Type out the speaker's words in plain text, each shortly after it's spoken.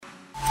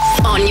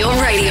On your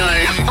radio,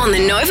 on the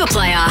Nova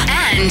player,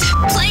 and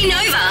Play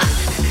Nova.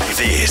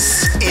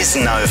 This is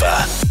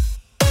Nova.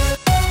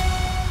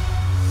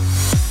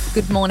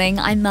 Good morning,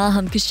 I'm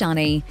Maham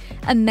Kashani.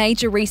 A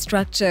major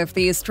restructure for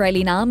the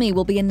Australian Army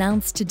will be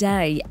announced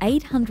today.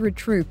 800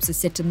 troops are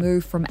set to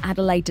move from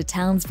Adelaide to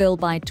Townsville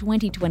by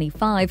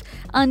 2025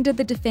 under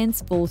the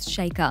Defence Force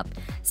shake-up.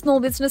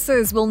 Small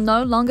businesses will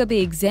no longer be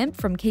exempt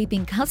from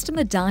keeping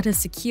customer data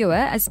secure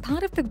as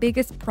part of the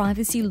biggest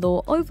privacy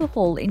law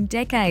overhaul in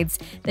decades.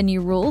 The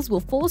new rules will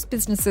force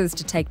businesses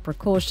to take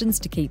precautions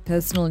to keep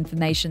personal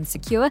information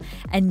secure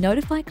and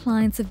notify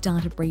clients of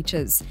data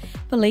breaches.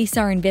 Police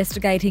are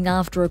investigating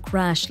after a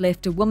crash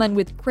left a woman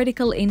with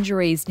critical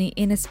injuries near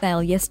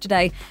Innisfail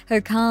yesterday. Her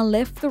car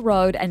left the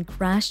road and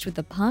crashed with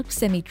a parked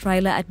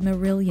semi-trailer at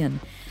Marillion.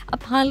 A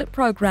pilot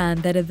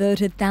program that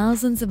averted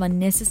thousands of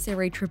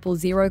unnecessary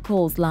 000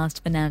 calls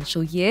last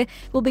financial year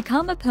will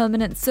become a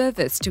permanent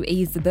service to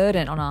ease the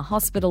burden on our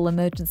hospital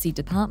emergency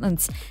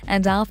departments.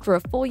 And after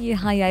a 4-year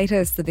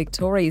hiatus, the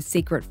Victoria's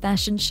Secret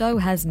fashion show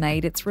has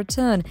made its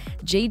return.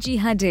 Gigi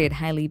Hadid,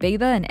 Hailey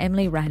Bieber and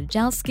Emily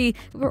Ratajkowski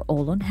were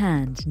all on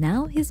hand.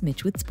 Now here's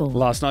Mitch with sport.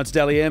 Last night's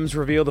Dally M's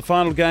revealed the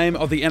final game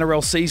of the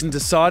NRL season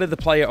decided the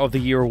Player of the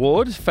Year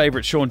award.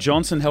 Favourite Shaun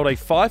Johnson held a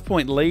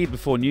 5-point lead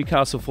before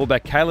Newcastle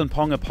fullback Kalen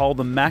Ponga polled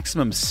the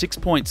maximum 6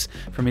 points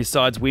from his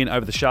side's win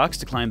over the Sharks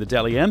to claim the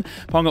Dally M.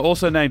 Ponga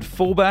also named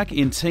fullback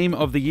in Team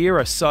of the Year,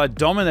 a side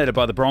dominated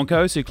by the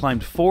Broncos, who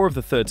claimed 4 of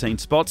the 13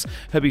 spots.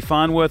 Herbie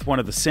Farnworth, one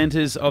of the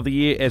centres of the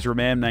year. Ezra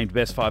Mam named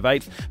best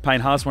 5'8".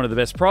 Payne Haas, one of the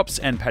best props.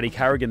 And Paddy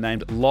Carrigan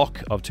named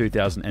lock of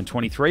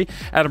 2023.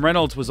 Adam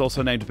Reynolds was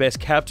also named best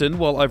captain,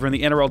 while over in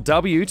the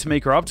NRLW,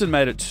 Tamika Upton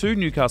made it 2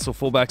 Newcastle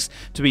fullbacks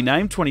to be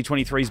named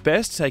 2023's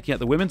best, taking out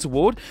the Women's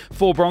Award.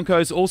 4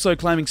 Broncos also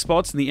claiming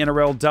spots in the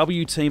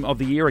NRLW Team of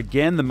the Year,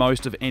 again the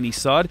most of any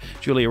side.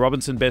 Julia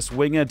Robinson, best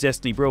winger.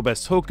 Destiny Brill,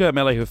 best hooker.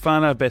 Mele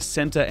Hufana, best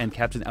centre. And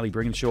Captain Ali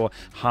Brigginshaw,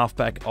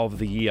 halfback of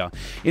the year.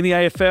 In the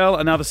AFL,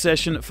 another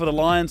session for the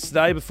Lions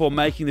today before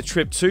making the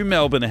trip to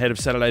Melbourne ahead of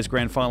Saturday's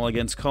grand final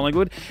against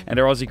Collingwood. And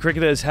our Aussie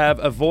cricketers have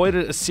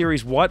avoided a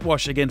series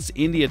whitewash against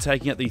India,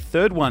 taking out the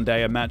third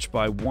one-day match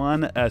by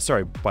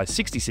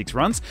 66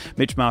 runs.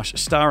 Mitch Marsh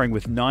starring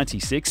with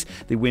 96,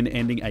 the win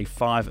ending a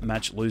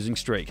 5-match losing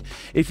streak.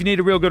 If you need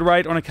a real good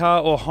rate on a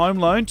car or home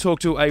loan, talk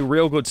to a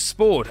real good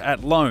sport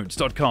at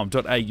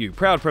loans.com.au.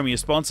 Proud premier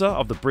sponsor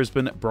of the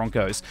Brisbane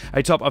Broncos.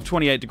 A top of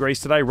 28 degrees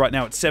today, right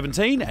now at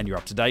 17, and you're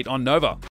up to date on Nova.